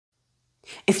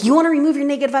If you want to remove your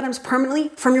negative items permanently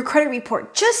from your credit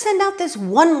report, just send out this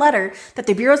one letter that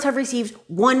the bureaus have received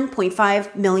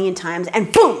 1.5 million times,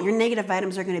 and boom, your negative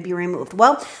items are going to be removed.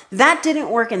 Well, that didn't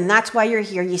work, and that's why you're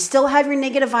here. You still have your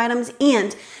negative items,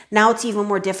 and now it's even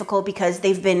more difficult because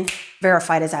they've been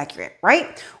verified as accurate,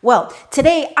 right? Well,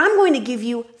 today I'm going to give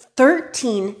you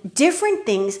 13 different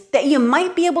things that you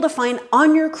might be able to find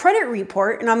on your credit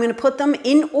report, and I'm going to put them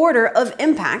in order of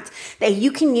impact that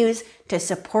you can use to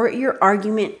support your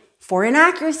argument for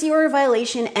inaccuracy or a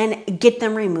violation and get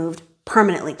them removed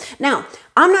permanently. Now,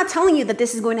 I'm not telling you that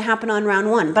this is going to happen on round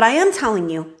one, but I am telling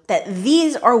you that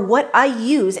these are what I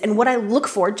use and what I look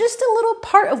for, just a little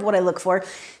part of what I look for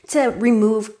to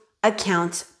remove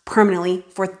accounts permanently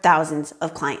for thousands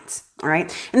of clients. All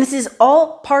right. And this is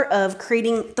all part of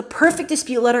creating the perfect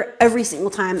dispute letter every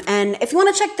single time. And if you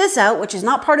want to check this out, which is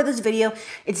not part of this video,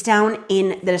 it's down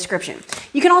in the description.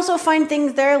 You can also find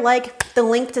things there like the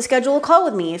link to schedule a call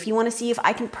with me if you want to see if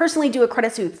I can personally do a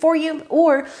credit sweep for you,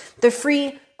 or the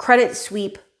free credit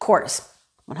sweep course,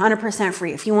 100%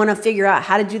 free. If you want to figure out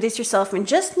how to do this yourself and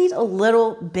just need a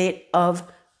little bit of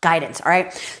guidance. All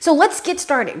right. So let's get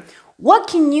started. What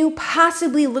can you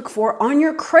possibly look for on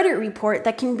your credit report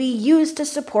that can be used to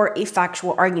support a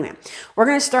factual argument? We're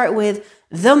going to start with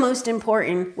the most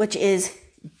important, which is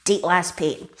date last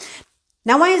paid.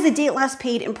 Now, why is the date last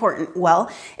paid important?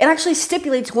 Well, it actually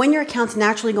stipulates when your account's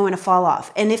naturally going to fall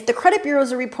off. And if the credit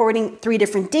bureaus are reporting 3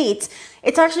 different dates,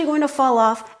 it's actually going to fall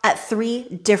off at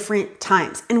 3 different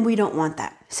times. And we don't want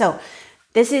that. So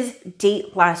this is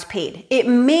date last paid. It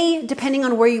may, depending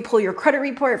on where you pull your credit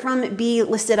report from, be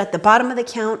listed at the bottom of the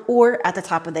account or at the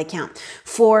top of the account.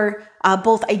 For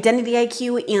both Identity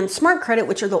IQ and Smart Credit,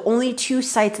 which are the only 2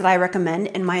 sites that I recommend,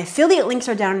 and my affiliate links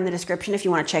are down in the description if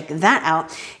you want to check that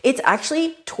out, it's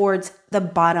actually towards the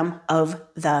bottom of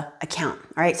the account.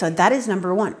 All right, so that is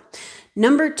number 1.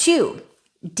 Number 2,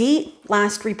 date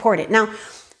last reported. Now,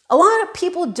 a lot of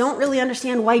people don't really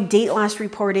understand why date last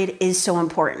reported is so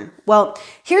important. Well,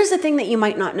 here's the thing that you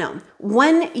might not know.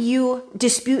 When you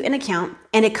dispute an account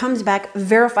and it comes back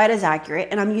verified as accurate,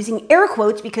 and I'm using air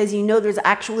quotes because you know there's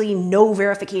actually no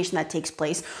verification that takes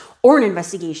place or an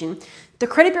investigation, the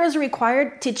credit bureaus are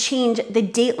required to change the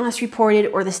date last reported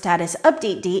or the status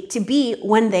update date to be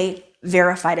when they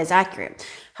verified as accurate.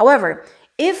 However,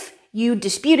 if you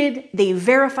disputed, they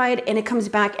verified, and it comes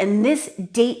back and this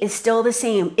date is still the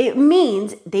same, it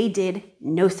means they did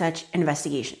no such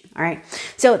investigation. All right.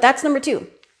 So that's number 2.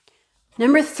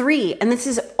 Number 3, and this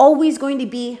is always going to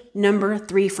be number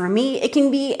 3 for me. It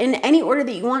can be in any order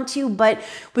that you want to, but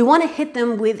we want to hit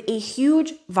them with a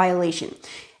huge violation.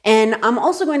 And I'm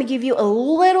also going to give you a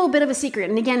little bit of a secret.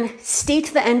 And again, stay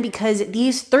to the end because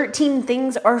these 13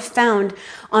 things are found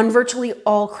on virtually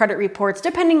all credit reports,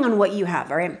 depending on what you have.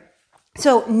 All right.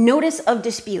 So notice of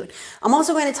dispute. I'm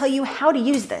also going to tell you how to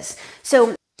use this.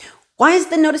 So why is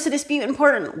the notice of dispute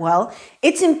important? Well,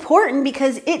 it's important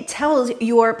because it tells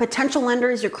your potential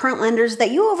lenders, your current lenders,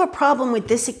 that you have a problem with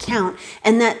this account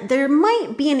and that there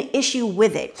might be an issue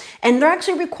with it. And they're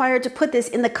actually required to put this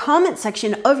in the comment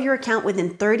section of your account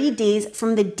within 30 days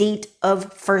from the date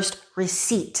of first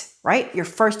receipt, right? Your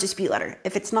first dispute letter.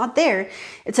 If it's not there,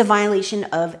 it's a violation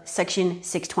of Section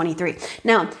 623.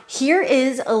 Now, here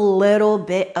is a little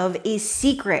bit of a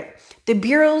secret. The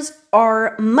bureaus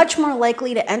are much more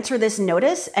likely to enter this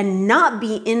notice and not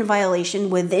be in violation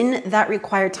within that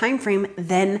required time frame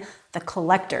than the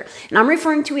collector. And I'm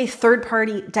referring to a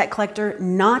third-party debt collector,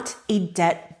 not a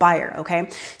debt buyer, okay?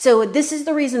 So this is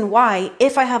the reason why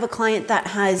if I have a client that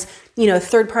has,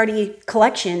 third-party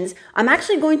collections, I'm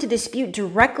actually going to dispute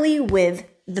directly with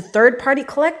the third-party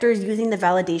collectors using the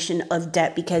validation of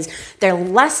debt because they're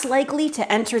less likely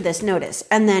to enter this notice.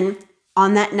 And then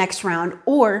on that next round,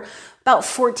 or about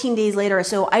 14 days later or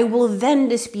so, I will then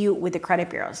dispute with the credit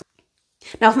bureaus.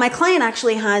 Now, if my client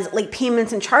actually has late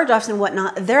payments and charge-offs and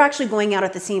whatnot, they're actually going out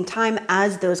at the same time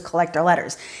as those collector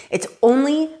letters. It's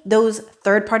only those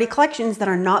third-party collections that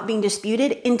are not being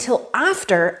disputed until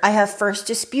after I have first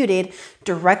disputed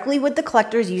directly with the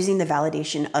collectors using the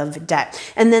validation of debt.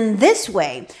 And then this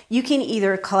way, you can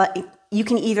either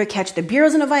catch the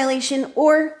bureaus in a violation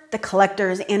or the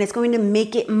collectors, and it's going to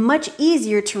make it much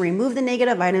easier to remove the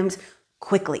negative items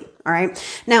quickly. All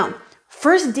right. Now,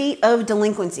 first date of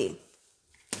delinquency.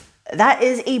 That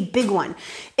is a big one.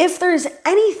 If there's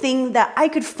anything that I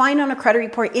could find on a credit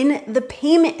report in the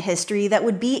payment history that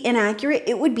would be inaccurate,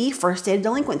 it would be first date of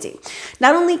delinquency.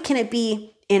 Not only can it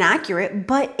be inaccurate,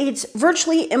 but it's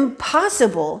virtually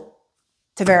impossible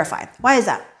to verify. Why is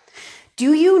that?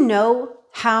 Do you know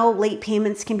how late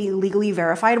payments can be legally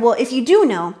verified? Well, if you do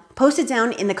know, Post it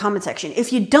down in the comment section.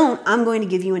 If you don't, I'm going to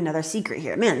give you another secret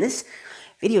here. Man, this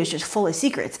video is just full of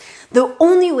secrets. The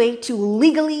only way to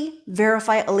legally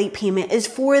verify a late payment is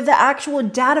for the actual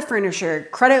data furnisher,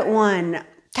 Credit One,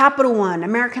 Capital One,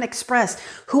 American Express,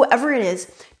 whoever it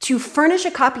is, to furnish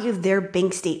a copy of their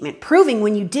bank statement proving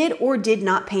when you did or did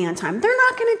not pay on time. They're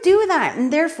not going to do that,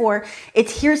 and therefore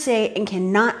it's hearsay and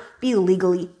cannot be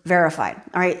legally verified.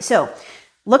 All right, so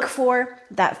look for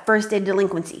that first day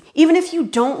delinquency. Even if you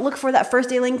don't look for that first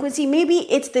day delinquency,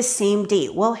 maybe it's the same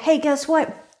date. Well, hey, guess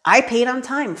what? I paid on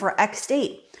time for X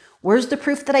date. Where's the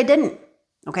proof that I didn't?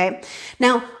 Okay.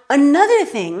 Now, another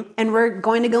thing, and we're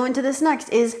going to go into this next,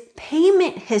 is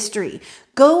payment history.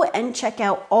 Go and check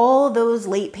out all those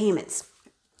late payments.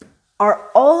 Are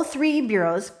all three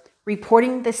bureaus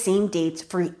reporting the same dates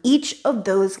for each of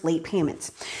those late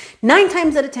payments? 9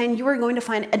 times out of 10, you are going to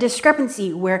find a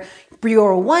discrepancy where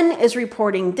Bureau 1 is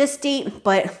reporting this date,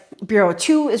 but Bureau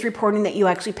 2 is reporting that you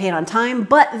actually paid on time,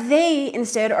 but they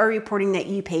instead are reporting that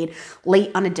you paid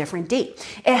late on a different date.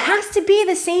 It has to be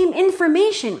the same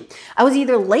information. I was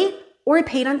either late or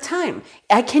paid on time.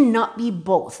 I cannot be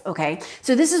both, okay?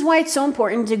 So this is why it's so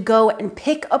important to go and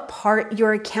pick apart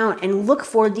your account and look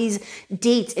for these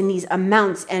dates and these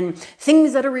amounts and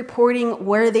things that are reporting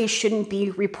where they shouldn't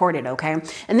be reported, okay?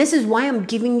 And this is why I'm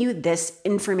giving you this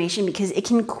information, because it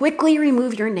can quickly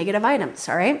remove your negative items,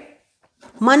 all right?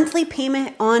 Monthly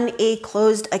payment on a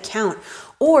closed account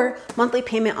or monthly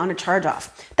payment on a charge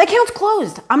off. The account's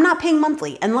closed. I'm not paying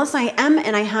monthly unless I am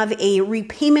and I have a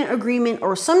repayment agreement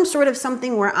or some sort of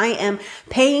something where I am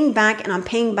paying back and I'm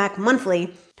paying back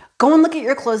monthly. Go and look at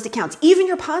your closed accounts, even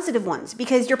your positive ones,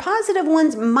 because your positive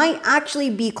ones might actually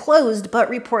be closed but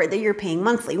report that you're paying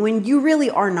monthly when you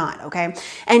really are not, okay?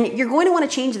 And you're going to want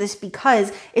to change this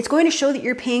because it's going to show that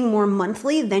you're paying more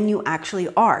monthly than you actually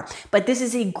are. But this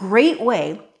is a great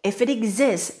way, if it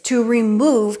exists, to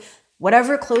remove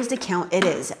whatever closed account it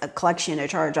is, a collection, a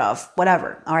charge off,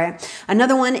 whatever, all right?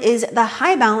 Another one is the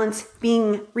high balance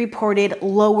being reported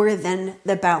lower than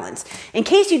the balance. In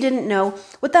case you didn't know,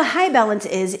 what the high balance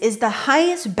is the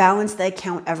highest balance the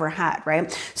account ever had,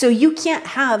 right? So you can't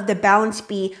have the balance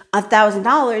be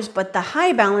 $1,000, but the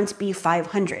high balance be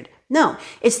 $500. No,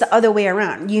 it's the other way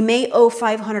around. You may owe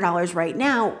 $500 right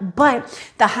now,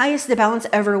 but the highest the balance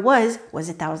ever was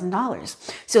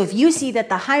 $1,000. So if you see that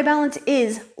the high balance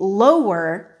is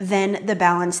lower than the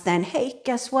balance, then hey,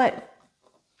 guess what?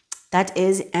 That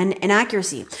is an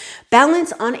inaccuracy.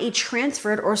 Balance on a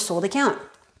transferred or sold account.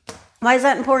 Why is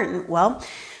that important? Well,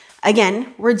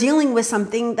 again, we're dealing with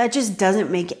something that just doesn't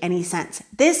make any sense.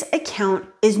 This account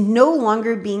is no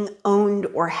longer being owned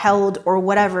or held or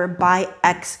whatever by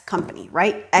X company,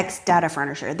 right? X data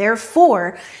furnisher.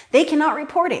 Therefore, they cannot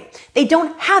report it. They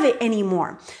don't have it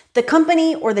anymore. The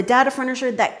company or the data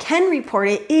furnisher that can report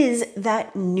it is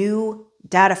that new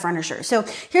data furnisher. So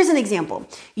here's an example.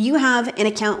 You have an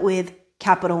account with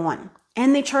Capital One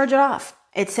and they charge it off.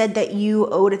 It said that you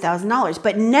owed $1,000,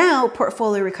 but now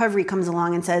Portfolio Recovery comes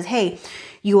along and says, hey,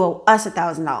 you owe us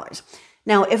 $1,000.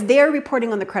 Now, if they're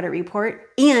reporting on the credit report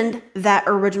and that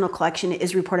original collection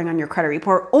is reporting on your credit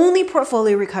report, only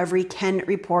Portfolio Recovery can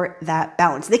report that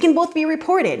balance. They can both be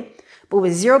reported, but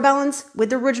with zero balance with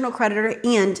the original creditor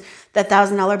and the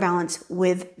 $1,000 balance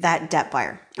with that debt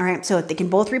buyer. All right, so they can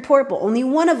both report, but only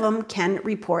one of them can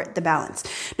report the balance.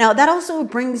 Now, that also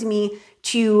brings me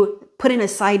to put in a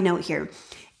side note here.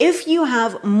 If you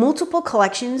have multiple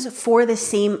collections for the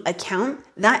same account,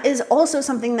 that is also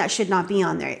something that should not be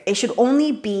on there. It should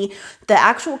only be the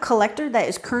actual collector that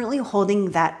is currently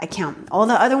holding that account. All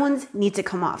the other ones need to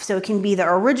come off. So it can be the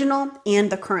original and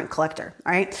the current collector,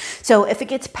 all right? So if it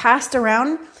gets passed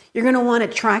around, you're gonna wanna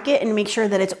track it and make sure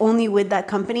that it's only with that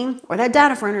company or that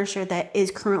data furnisher that is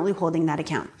currently holding that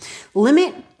account.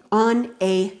 Limit on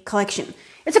a collection.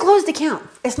 It's a closed account.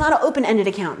 It's not an open-ended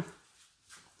account.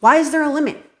 Why is there a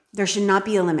limit? There should not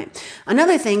be a limit.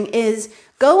 Another thing is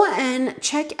go and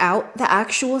check out the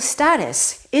actual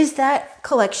status. Is that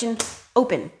collection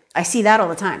open? I see that all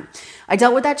the time. I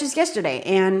dealt with that just yesterday,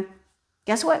 and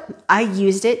guess what? I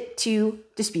used it to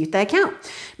dispute the account.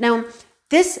 Now,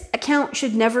 this account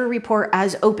should never report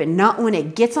as open, not when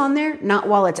it gets on there, not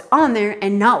while it's on there,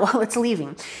 and not while it's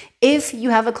leaving. If you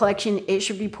have a collection, it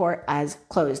should report as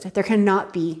closed. There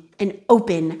cannot be an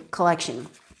open collection.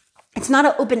 It's not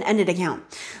an open-ended account.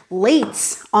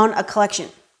 Lates on a collection.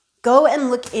 Go and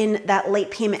look in that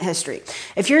late payment history.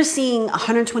 If you're seeing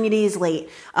 120 days late,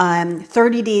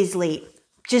 30 days late,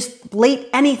 just late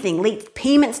anything, late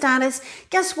payment status,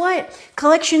 guess what?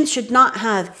 Collections should not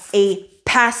have a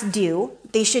past due.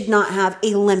 They should not have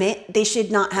a limit. They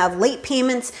should not have late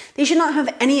payments. They should not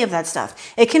have any of that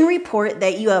stuff. It can report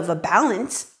that you have a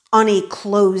balance on a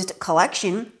closed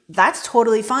collection. That's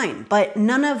totally fine, but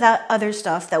none of that other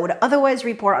stuff that would otherwise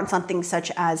report on something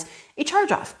such as a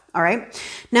charge-off. All right.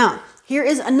 Now, here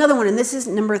is another one, and this is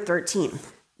number 13,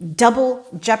 double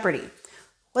jeopardy.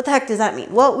 What the heck does that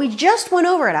mean? Well, we just went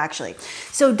over it actually.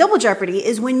 So double jeopardy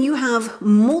is when you have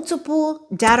multiple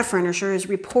data furnishers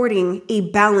reporting a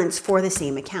balance for the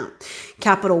same account.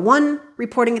 Capital One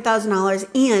reporting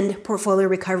 $1,000 and Portfolio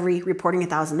Recovery reporting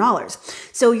 $1,000.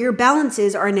 So your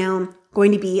balances are now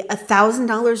going to be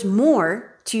 $1,000 more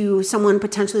to someone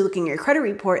potentially looking at your credit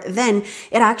report than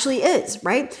it actually is,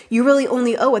 right? You really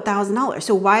only owe $1,000.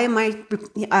 So why am I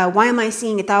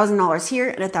seeing $1,000 here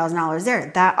and $1,000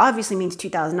 there? That obviously means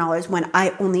 $2,000 when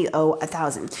I only owe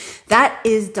 $1,000. That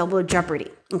is double jeopardy.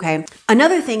 Okay.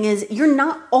 Another thing is you're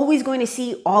not always going to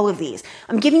see all of these.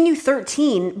 I'm giving you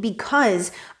 13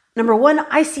 because number one,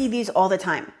 I see these all the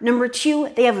time. Number two,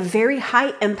 they have a very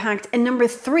high impact. And number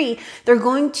three, they're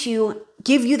going to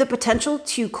give you the potential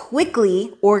to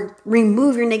quickly or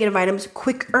remove your negative items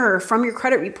quicker from your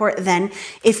credit report than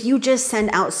if you just send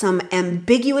out some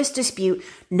ambiguous dispute,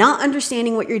 not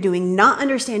understanding what you're doing, not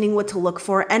understanding what to look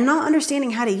for, and not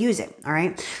understanding how to use it. All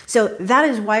right. So that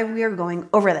is why we are going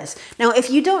over this. Now,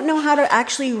 if you don't know how to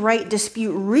actually write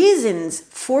dispute reasons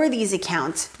for these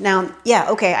accounts, now, yeah,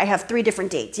 okay, I have 3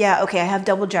 different dates. Yeah, okay, I have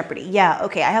double jeopardy. Yeah,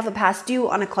 okay, I have a past due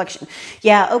on a collection.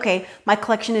 Yeah, okay, my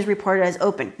collection is reported as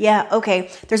open. Yeah, okay,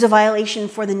 there's a violation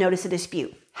for the notice of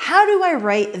dispute. How do I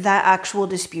write that actual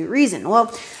dispute reason?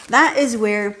 Well, that is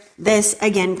where this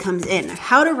again comes in.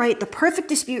 How to write the perfect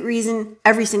dispute reason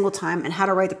every single time and how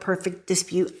to write the perfect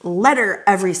dispute letter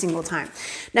every single time.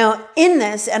 Now in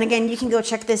this, and again, you can go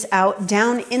check this out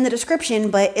down in the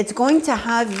description, but it's going to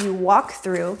have you walk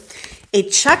through a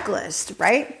checklist,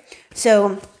 right?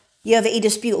 So you have a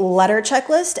dispute letter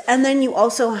checklist, and then you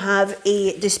also have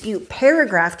a dispute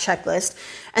paragraph checklist,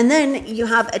 and then you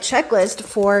have a checklist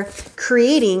for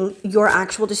creating your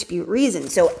actual dispute reason.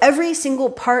 So every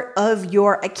single part of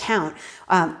your account,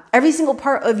 every single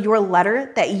part of your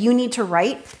letter that you need to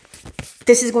write,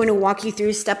 this is going to walk you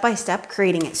through step by step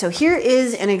creating it. So here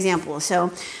is an example.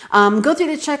 So go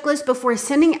through the checklist before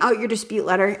sending out your dispute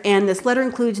letter. And this letter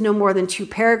includes no more than 2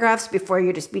 paragraphs before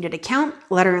your disputed account.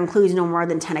 Letter includes no more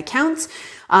than 10 accounts.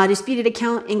 Disputed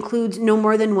account includes no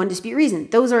more than 1 dispute reason.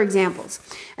 Those are examples.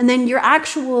 And then your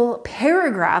actual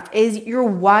paragraph is your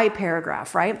why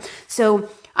paragraph, right? So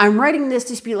I'm writing this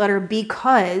dispute letter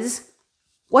because...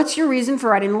 What's your reason for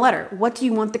writing the letter? What do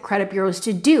you want the credit bureaus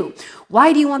to do?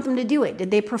 Why do you want them to do it?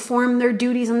 Did they perform their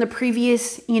duties on the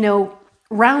previous,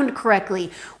 round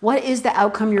correctly? What is the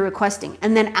outcome you're requesting?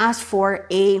 And then ask for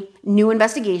a new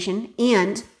investigation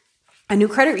and a new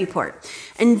credit report.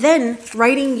 And then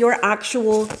writing your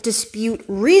actual dispute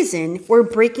reason, we're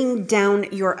breaking down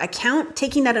your account,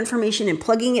 taking that information and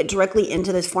plugging it directly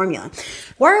into this formula.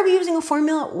 Why are we using a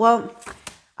formula? Well,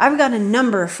 I've got a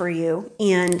number for you,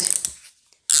 and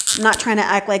I'm not trying to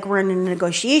act like we're in a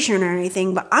negotiation or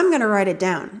anything, but I'm going to write it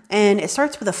down. And it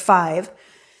starts with a 5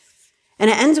 and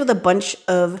it ends with a bunch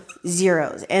of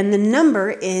zeros. And the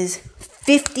number is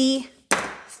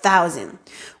 50,000.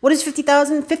 What is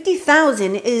 50,000?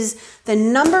 50,000 is the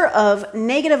number of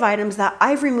negative items that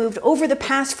I've removed over the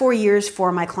past 4 years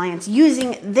for my clients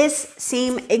using this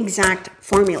same exact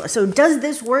formula. So does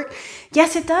this work?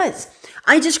 Yes, it does.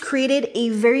 I just created a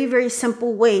very, very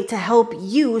simple way to help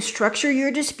you structure your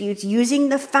disputes using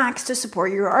the facts to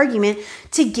support your argument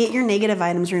to get your negative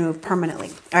items removed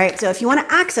permanently. All right, so if you want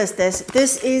to access this,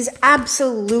 this is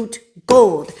absolute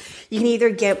gold. You can either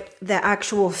get the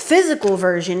actual physical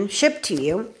version shipped to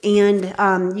you, and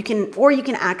you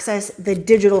can access the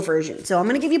digital version. So I'm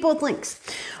going to give you both links.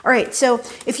 All right, so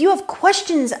if you have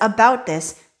questions about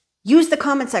this, use the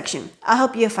comment section. I'll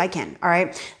help you if I can, all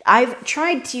right? I've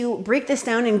tried to break this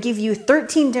down and give you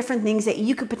 13 different things that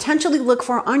you could potentially look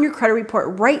for on your credit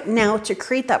report right now to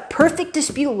create that perfect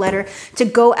dispute letter to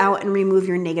go out and remove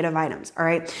your negative items, all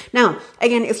right? Now,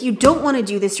 again, if you don't want to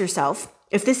do this yourself,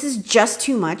 if this is just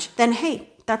too much, then hey,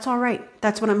 that's all right.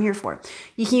 That's what I'm here for.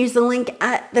 You can use the link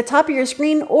at the top of your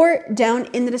screen or down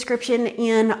in the description,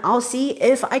 and I'll see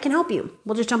if I can help you.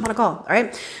 We'll just jump on a call, all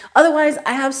right? Otherwise,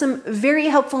 I have some very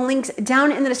helpful links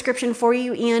down in the description for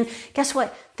you, and guess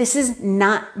what? This is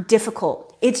not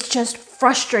difficult. It's just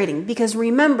frustrating because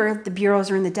remember, the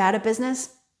bureaus are in the data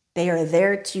business, They are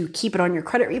there to keep it on your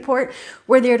credit report.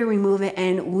 We're there to remove it,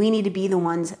 and we need to be the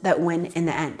ones that win in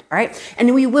the end, all right?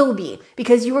 And we will be,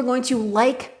 because you are going to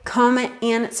like, comment,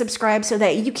 and subscribe so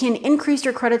that you can increase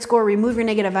your credit score, remove your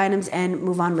negative items, and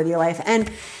move on with your life, and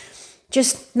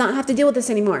just not have to deal with this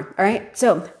anymore, all right?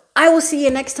 So I will see you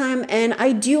next time, and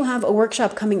I do have a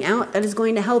workshop coming out that is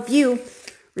going to help you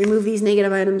remove these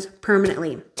negative items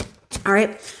permanently, all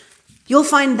right? You'll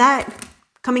find that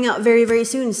coming out very, very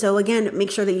soon. So again,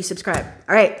 make sure that you subscribe.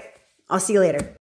 All right, I'll see you later.